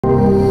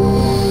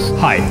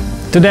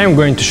Today I'm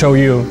going to show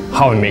you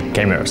how we make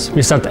cameras.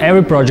 We start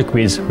every project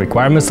with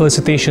requirement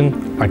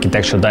solicitation,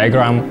 architecture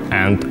diagram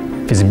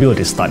and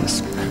feasibility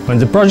studies. When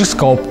the project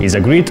scope is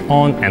agreed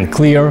on and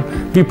clear,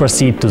 we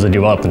proceed to the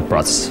development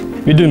process.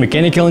 We do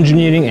mechanical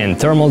engineering and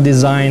thermal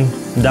design,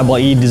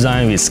 EE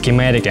design with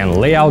schematic and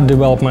layout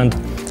development,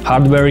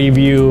 hardware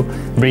review,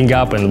 bring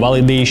up and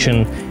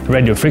validation,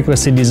 radio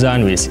frequency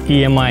design with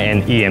EMI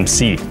and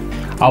EMC.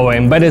 Our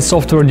embedded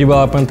software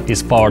development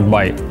is powered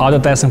by auto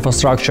test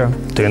infrastructure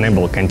to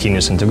enable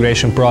continuous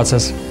integration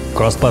process,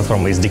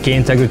 cross-platform SDK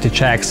integrity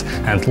checks,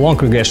 and long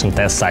regression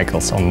test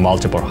cycles on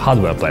multiple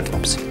hardware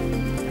platforms.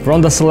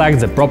 Rhonda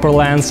selects the proper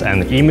lens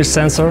and image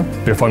sensor,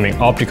 performing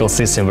optical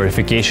system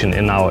verification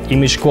in our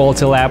image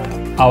quality lab.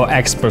 Our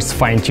experts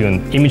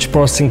fine-tune image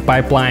processing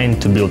pipeline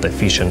to build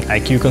efficient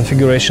IQ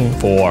configuration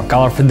for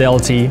color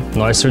fidelity,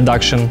 noise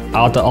reduction,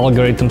 auto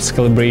algorithms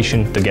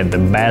calibration to get the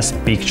best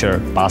picture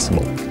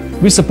possible.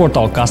 We support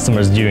our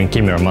customers during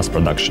camera mass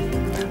production.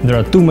 There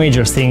are two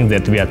major things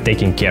that we are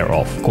taking care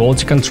of: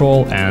 quality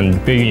control and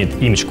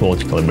per-unit image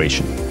quality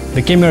calibration.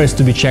 The camera is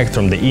to be checked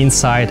from the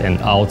inside and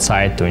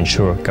outside to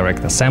ensure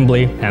correct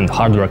assembly and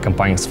hardware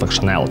compliance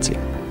functionality.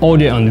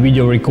 Audio and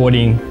video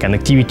recording,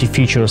 connectivity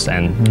features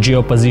and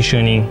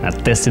geo-positioning are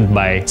tested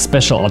by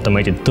special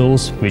automated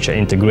tools which are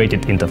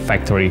integrated into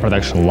factory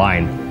production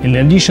line. In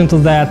addition to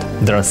that,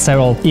 there are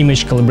several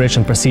image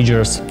calibration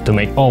procedures to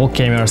make all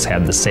cameras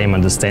have the same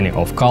understanding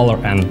of color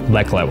and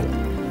black level.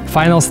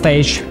 Final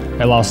stage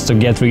allows us to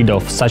get rid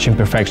of such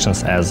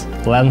imperfections as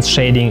lens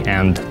shading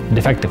and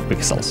defective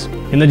pixels.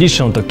 In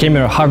addition to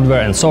camera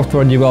hardware and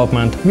software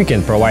development, we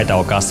can provide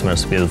our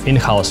customers with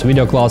in-house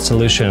video cloud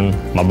solution,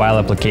 mobile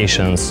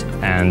applications,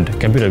 and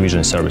computer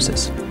vision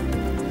services.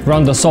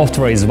 Rhonda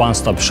Software is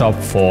one-stop shop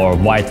for a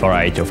wide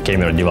variety of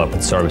camera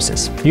development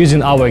services.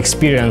 Using our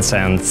experience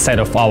and set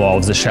of our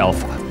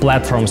off-the-shelf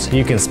platforms,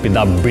 you can speed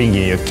up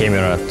bringing your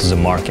camera to the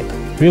market.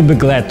 We'll be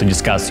glad to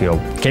discuss your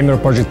camera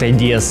project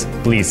ideas.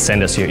 Please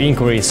send us your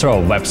inquiry through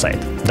our website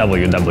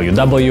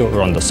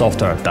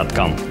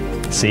www.rhondasoftware.com.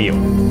 See you!